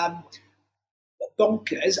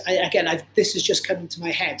bonkers. This is just coming to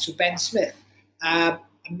my head. So Ben Smith,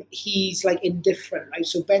 he's like indifferent, right?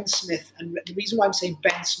 So Ben Smith, and the reason why I'm saying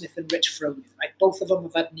Ben Smith and Rich Froning, right? Both of them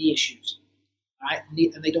have had knee issues. Right,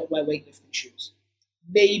 and they don't wear weightlifting shoes.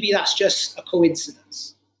 Maybe that's just a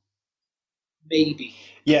coincidence. Maybe.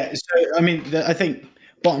 Yeah. So, I mean, I think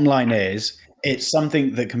bottom line is it's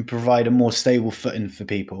something that can provide a more stable footing for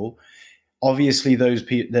people. Obviously, there's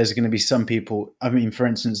going to be some people. I mean, for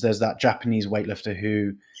instance, there's that Japanese weightlifter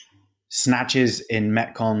who snatches in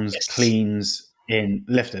Metcons, yes, cleans in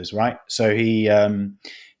lifters, right? So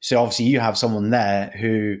so obviously you have someone there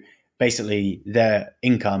who, basically their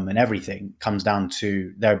income and everything comes down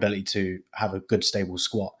to their ability to have a good stable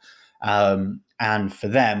squat. And for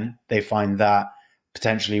them, they find that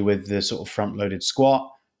potentially with the sort of front loaded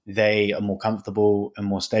squat, they are more comfortable and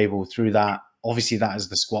more stable through that. Obviously that is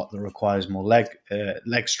the squat that requires more leg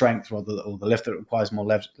strength, or the lift that requires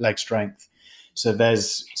more leg strength. So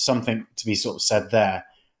there's something to be sort of said there.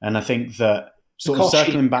 And I think that sort of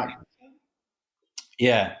circling back.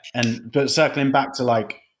 Yeah. But circling back to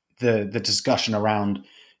like, the discussion around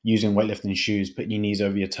using weightlifting shoes, putting your knees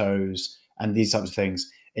over your toes, and these types of things.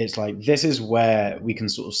 It's like, this is where we can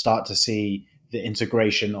sort of start to see the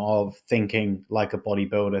integration of thinking like a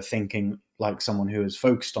bodybuilder, thinking like someone who is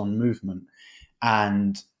focused on movement,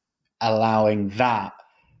 and allowing that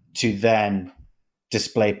to then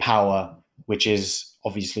display power, which is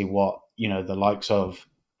obviously what, the likes of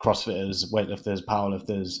CrossFitters, weightlifters,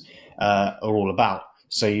 powerlifters are all about.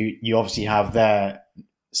 So you obviously have there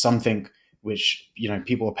something which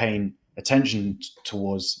people are paying attention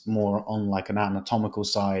towards more on like an anatomical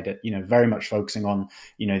side, very much focusing on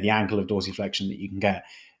the angle of dorsiflexion that you can get.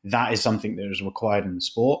 that is something that is required in the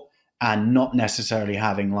sport, and not necessarily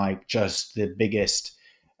having like just the biggest,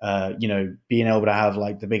 being able to have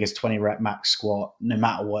like the biggest 20 rep max squat, no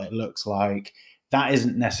matter what it looks like. That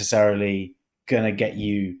isn't necessarily going to get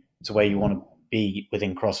you to where you want to be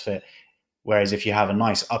within CrossFit. Whereas if you have a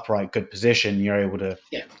nice upright, good position, you're able to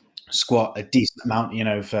squat a decent amount,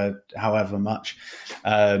 for however much.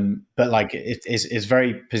 But like it's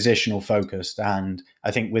very positional focused, and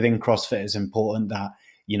I think within CrossFit it's important that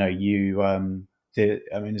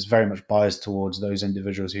it's very much biased towards those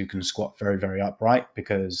individuals who can squat very, very upright,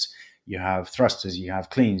 because you have thrusters, you have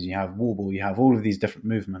cleans, you have wall ball, you have all of these different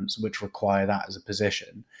movements which require that as a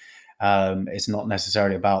position. It's not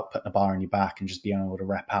necessarily about putting a bar on your back and just being able to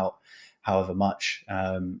rep out however much.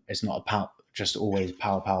 It's not about just always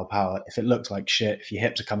power. If it looks like shit, if your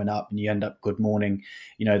hips are coming up and you end up good morning,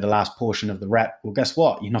 the last portion of the rep, well, guess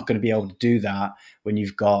what? You're not going to be able to do that when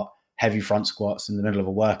you've got heavy front squats in the middle of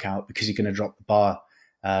a workout, because you're going to drop the bar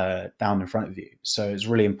down in front of you. So it's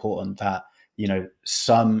really important that,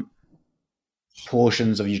 some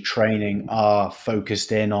portions of your training are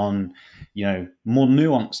focused in on, more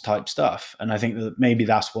nuanced type stuff. And I think that maybe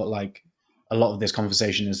that's what like a lot of this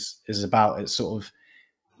conversation is about. It's sort of,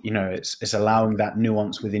 it's allowing that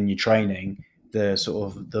nuance within your training, the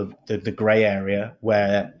sort of the gray area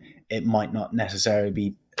where it might not necessarily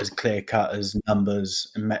be as clear cut as numbers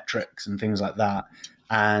and metrics and things like that,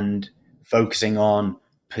 and focusing on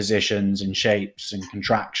positions and shapes and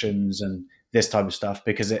contractions and this type of stuff,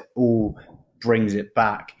 because it all brings it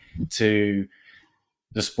back to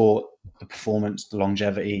the sport, the performance, the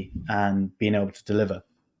longevity, and being able to deliver.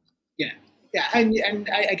 Yeah, and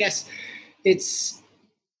I guess it's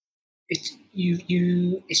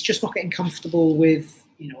just not getting comfortable with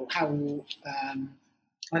how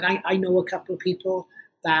I know a couple of people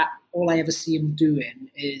that all I ever see them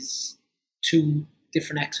doing is 2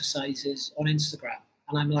 different exercises on Instagram,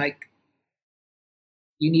 and I'm like,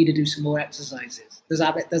 you need to do some more exercises. There's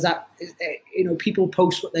that people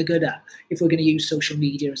post what they're good at. If we're going to use social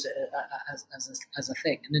media as a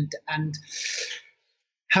thing, and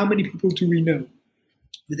how many people do we know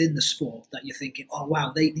within the sport that you're thinking, oh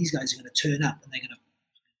wow, these guys are going to turn up and they're going to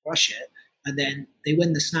crush it, and then they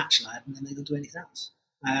win the snatch lab and then they don't do anything else.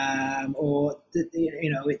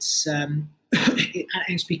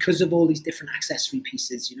 It's because of all these different accessory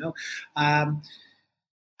pieces.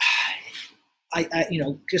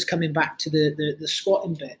 Just coming back to the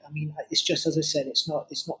squatting bit. I mean, it's just as I said, it's not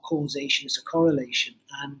causation, it's a correlation,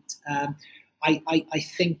 and I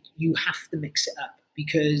think you have to mix it up,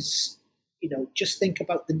 because just think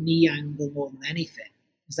about the knee angle more than anything.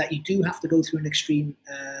 Is that you do have to go through an extreme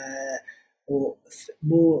or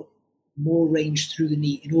more range through the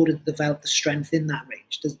knee in order to develop the strength in that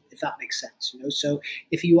range, if that makes sense. So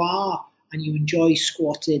if you are and you enjoy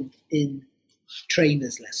squatting in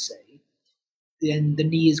trainers, let's say, then the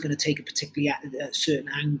knee is going to take a particularly certain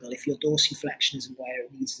angle if your dorsiflexion isn't where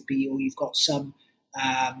it needs to be, or you've got some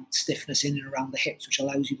stiffness in and around the hips, which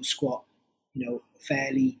allows you to squat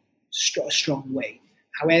fairly strong way.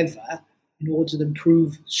 However, in order to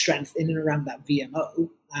improve strength in and around that VMO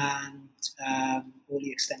and all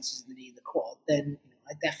the extensors of the knee and the quad, then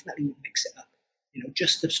I definitely would mix it up,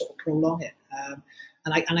 just to sort of prolong it.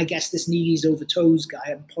 And I guess this knees over toes guy,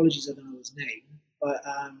 apologies, I don't know his name, but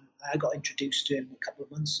I got introduced to him a couple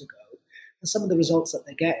of months ago, and some of the results that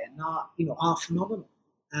they're getting are phenomenal.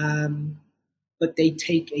 But they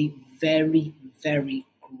take a very, very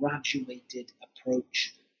graduated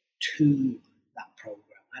approach to that program.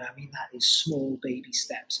 And I mean, that is small baby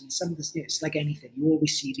steps. And some of this, it's like anything. You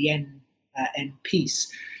always see the end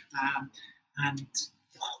piece. And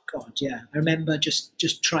oh God, yeah. I remember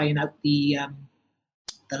just trying out the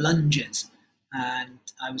lunges, and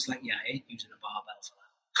I was like, yeah, I ain't using a barbell for that.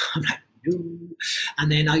 I'm like, no.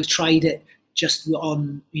 And then I tried it just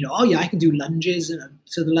on, oh yeah, I can do lunges. And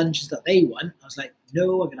so the lunges that they want, I was like,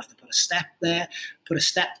 no, I'm going to have to put a step there.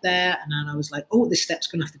 And then I was like, oh, this step's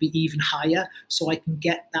going to have to be even higher so I can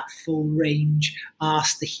get that full range,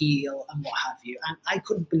 arse to heel and what have you. And I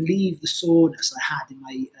couldn't believe the soreness I had in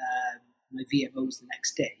my VMOs the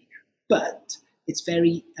next day. But it's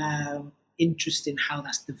very interesting how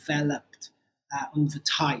that's developed over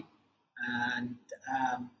time. And,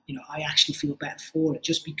 I actually feel better for it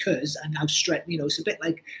just because I now stretch, it's a bit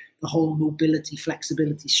like the whole mobility,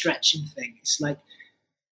 flexibility, stretching thing. It's like,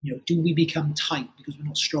 do we become tight because we're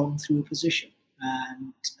not strong through a position?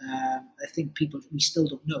 And I think we still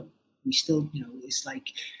don't know. We still, it's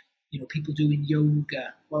like, people doing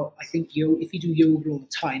yoga. Well, I think if you do yoga all the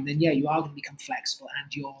time, then yeah, you are going to become flexible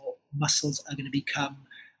and your muscles are going to become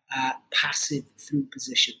passive through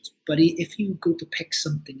positions. But if you go to pick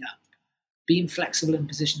something up, being flexible in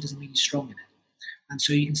position doesn't mean you're strong in it. And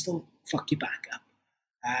so you can still fuck your back up,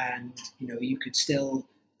 and you could still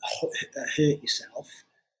hurt yourself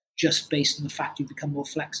just based on the fact you've become more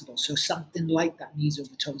flexible. So something like that, knees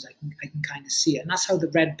over toes, I can kind of see it. And that's how the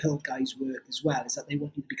red pill guys work as well, is that they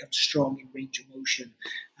want you to become strong in range of motion,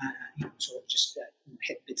 sort of just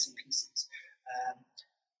hit bits and pieces.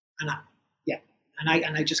 And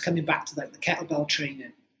I just coming back to like the kettlebell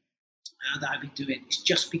training that I've been doing. It's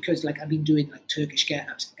just because like I've been doing like Turkish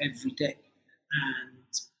get-ups every day, and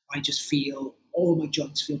I just feel all my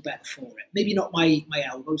joints feel better for it. Maybe not my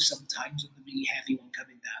elbows sometimes on the really heavy one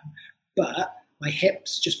coming down, but my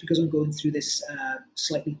hips, just because I'm going through this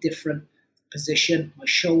slightly different position. My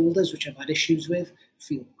shoulders, which I've had issues with,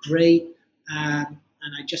 feel great, and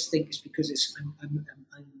I just think it's because I'm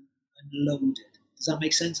loaded. Does that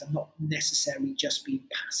make sense? I'm not necessarily just being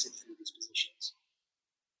passive through these positions.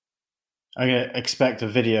 I expect a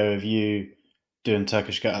video of you doing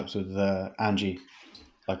Turkish get-ups with Angie,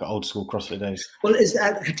 like old school CrossFit days. Well,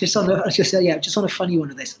 just on a funny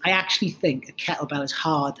one of this, I actually think a kettlebell is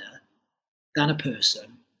harder than a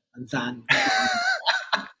person and than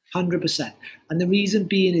 100%. And the reason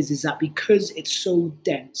being is that because it's so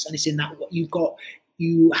dense and it's in that what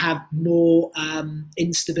you have more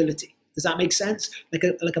instability. Does that make sense? Like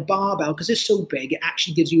a barbell, because it's so big, it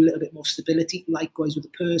actually gives you a little bit more stability, likewise with a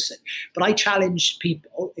person. But I challenge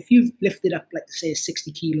people, if you've lifted up, like say, a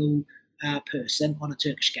 60 kilo person on a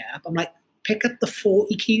Turkish get-up, I'm like, pick up the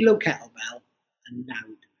 40 kilo kettlebell and now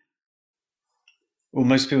do it. Well,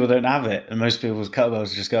 most people don't have it, and most people's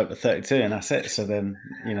kettlebells just go up to 32 and that's it. So then,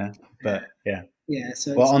 but yeah. Yeah.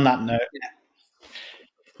 So well, on that note,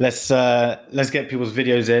 let's get people's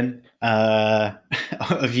videos in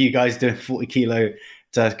of you guys doing 40 kilo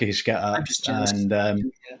Turkish get-ups, and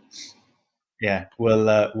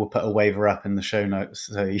we'll put a waiver up in the show notes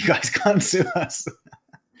so you guys can't sue us.